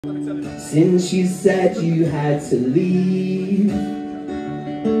Since you said you had to leave,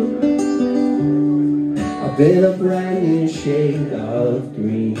 I've been a brand new shade of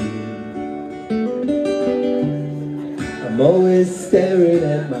green. I'm always staring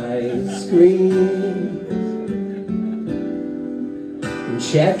at my screen and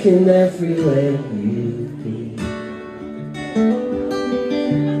checking everywhere you've been.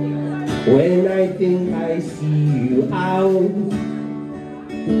 When I think I see you out,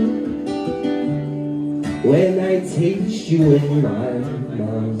 when I taste you in my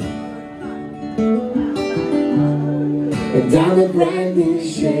mouth, and I'm a brand new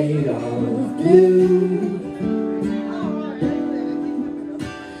shade of blue.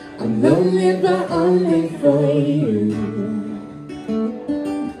 I'm lonely but only for you.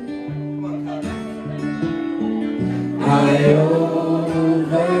 I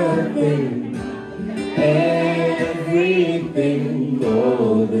overthink everything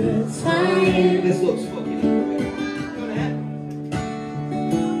all the time. This looks fucking good. Go ahead.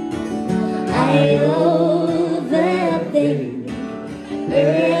 I overthink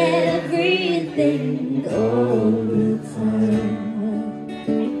everything all the time.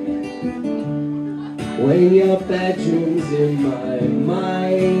 When your bedroom's in my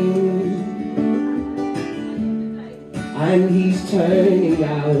mind and he's turning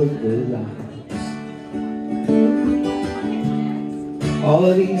out the lights,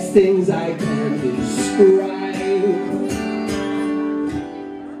 all these things I can't describe,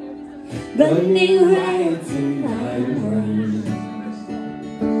 running right in my mind.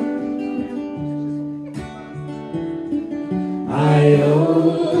 I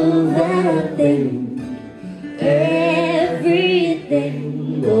overthink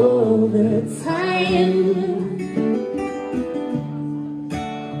everything all the time.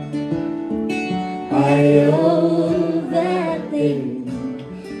 I overthink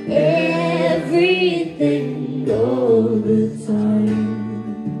everything all the time.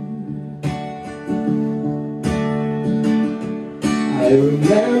 I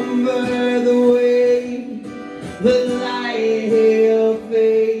remember the way the light hit your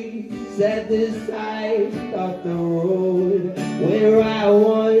face at the side of the road where I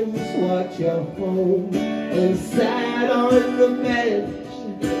once walked your home and sat on the bench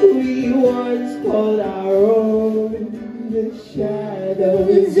we once called our own. The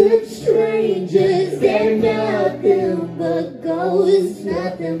shadows of strangers, they're nothing but ghosts,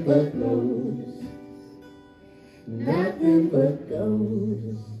 nothing but ghosts, nothing but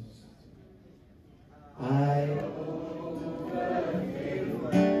ghosts. I overthink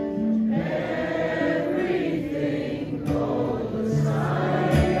everything all the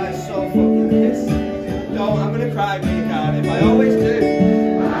time. You guys so fucking pissed. No, I'm gonna cry when you Cardiff. I always do.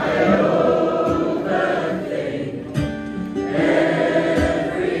 I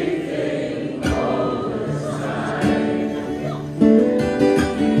overthink everything all the time.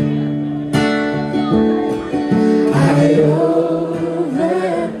 I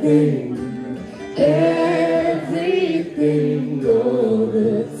overthink everything all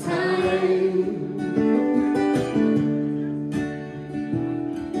the time.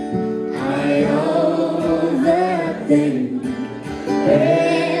 I overthink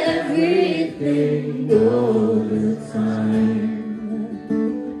everything all the time.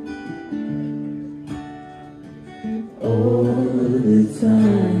 All the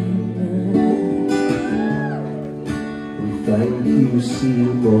time. Thank you,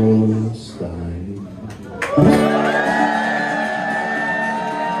 Seymour.